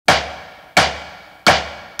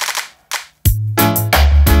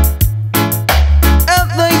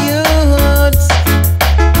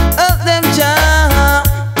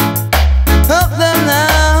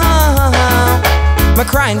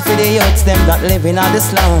youths them that living on the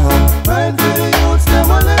slum. Praying for the youths them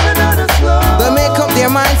who living on the slum. They make up their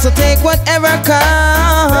minds to take whatever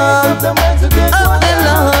comes. Make up their minds to take Oh the whatever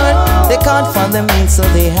Lord, comes. they can't find the means so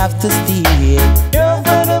they have to steal. Can't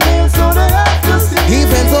find the means so they have to steal.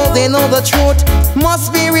 Even though they know the truth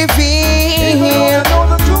must be revealed.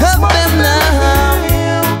 Help them now,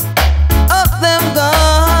 help them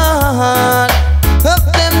God, help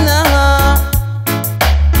them now.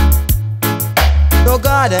 No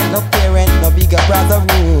God and no parent, no bigger brother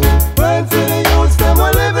rule. Praying for the youths them who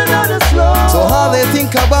living on the slum. So all they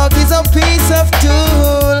think about is a piece of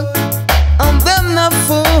tool. And them not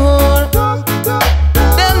fool,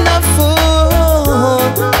 them not fool.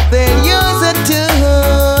 They'll use a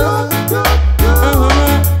tool.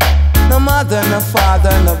 No mother, no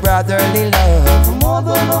father, no brotherly love. No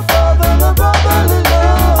mother, no father, no brotherly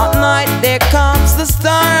love. At night there comes the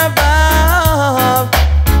star above.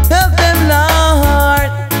 Help them Lord,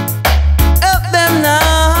 help them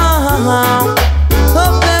now,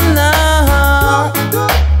 help them now.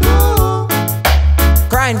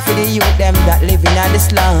 Crying for the youth them that living in the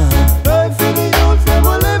slum. Praying for the youths them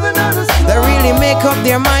who living on the slum. They really make up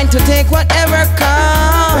their mind to take whatever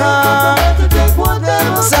comes. To take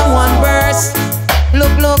whatever Someone burst,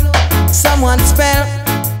 look, look, someone spell.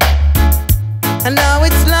 And now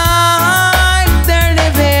it's like they're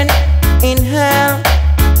living in hell.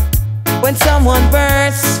 When someone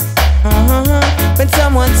bursts, when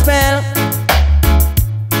someone spell,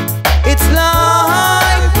 it's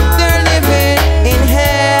like they're living in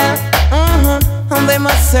hell. And they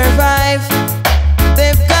must survive.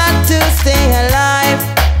 They've got to stay alive.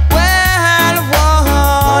 Well,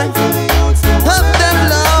 Lord, help them,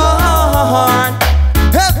 Lord,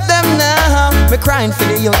 help them now. We're crying for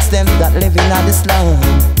the youths them that living on the slum.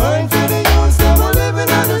 Praying for the youths them who living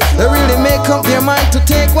on the slum. They really make up their mind to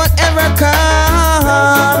take whatever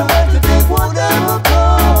comes. To take whatever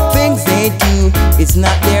comes. Things they do, it's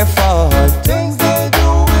not their fault. Things they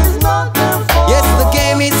do is not their fault. Yes, the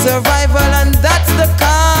game is survival and that's the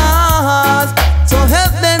cause. So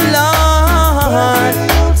help them, Lord,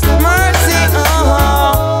 mercy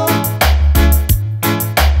on.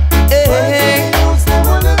 Hey,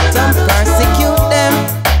 some persecute them,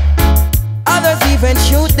 others even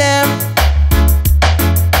shoot them.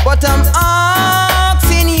 But I'm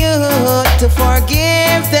asking you to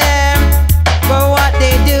forgive them for what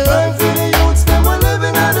they do.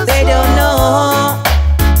 They don't know.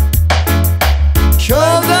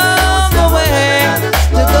 Show them the way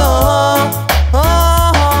to go.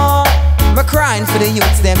 Oh, we're crying for the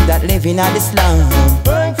youths them that living in the slum.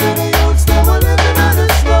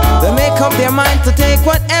 They make up their mind to take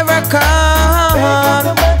whatever comes.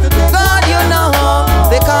 God, you know,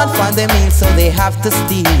 they can't find the means so they have to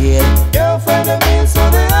steal.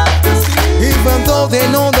 Even though they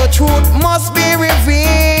know the truth must be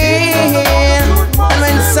revealed. And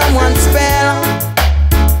when someone spell,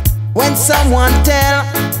 when someone tell,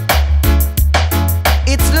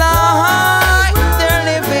 it's like they're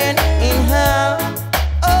living in hell.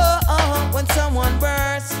 Oh, when someone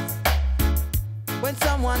bursts, when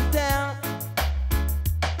someone tell.